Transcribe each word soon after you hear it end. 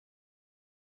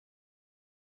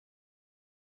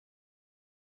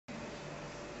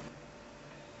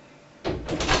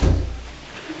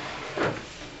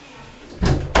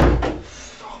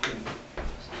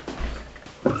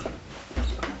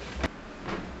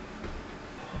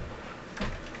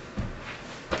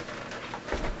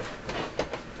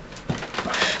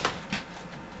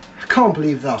can't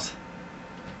believe that.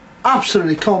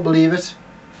 Absolutely can't believe it.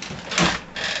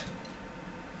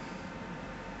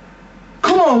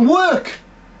 Come on, work!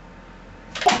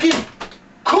 Fucking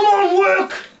come on,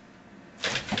 work!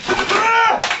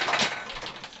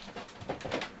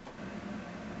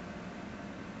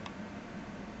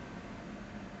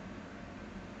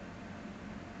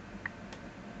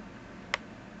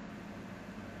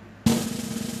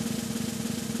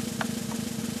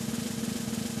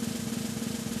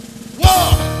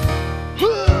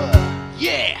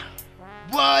 Yeah!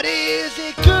 What is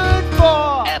it good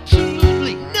for?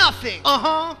 Absolutely nothing!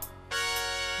 Uh-huh!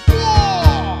 War!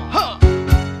 Huh!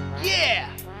 Yeah!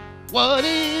 What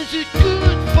is it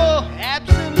good for?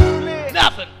 Absolutely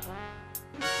nothing!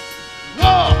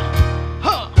 War!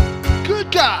 Huh!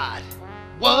 Good God!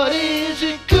 What is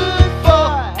it good for?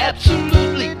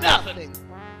 Absolutely nothing!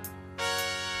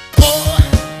 War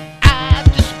I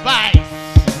despise,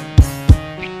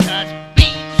 because it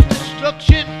means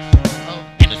destruction of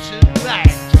innocent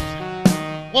lives.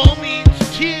 War means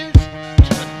tears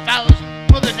to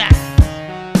 1,000 mother knives,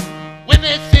 when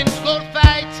their sins go to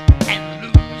fight and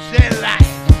lose their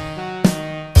lives.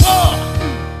 War!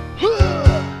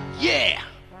 Yeah!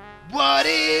 What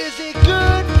is it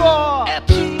good for?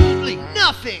 Absolutely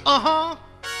nothing! Uh-huh!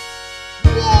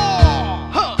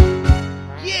 War! Huh!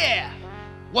 Yeah!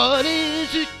 What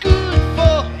is it good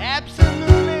for?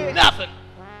 Absolutely nothing!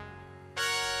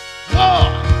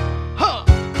 War! Huh!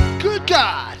 Good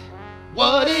God!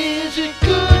 What is it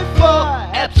good for?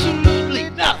 Absolutely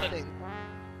nothing!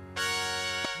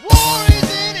 War is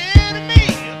an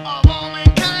enemy of all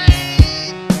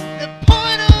mankind. The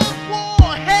point of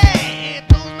war, hey, it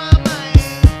blows my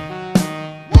mind.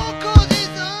 War causes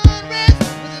unrest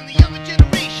within the younger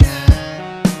generation.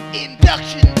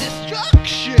 Induction,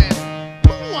 destruction.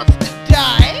 Who wants to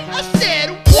die? I said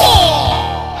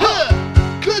war!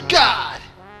 Huh! Good God!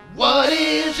 What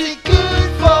is it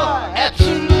good for?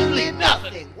 Absolutely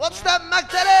nothing. What's that,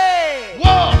 McDaddy?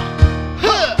 War!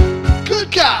 Huh!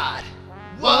 Good God!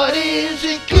 What is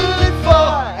it good for?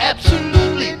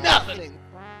 Absolutely nothing.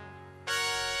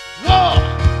 War!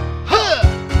 Huh!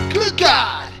 Good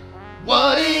God!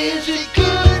 What is it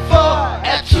good for?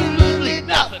 Absolutely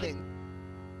nothing.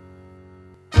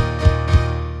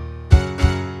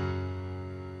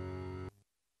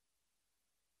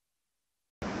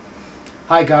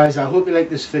 Hi guys, I hope you liked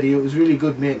this video. It was really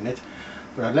good making it,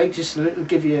 but I'd like just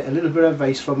give you a little bit of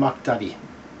advice from Mac Daddy.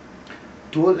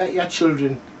 Don't let your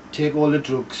children take all the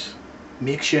drugs.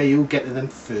 Make sure you get to them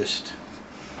first.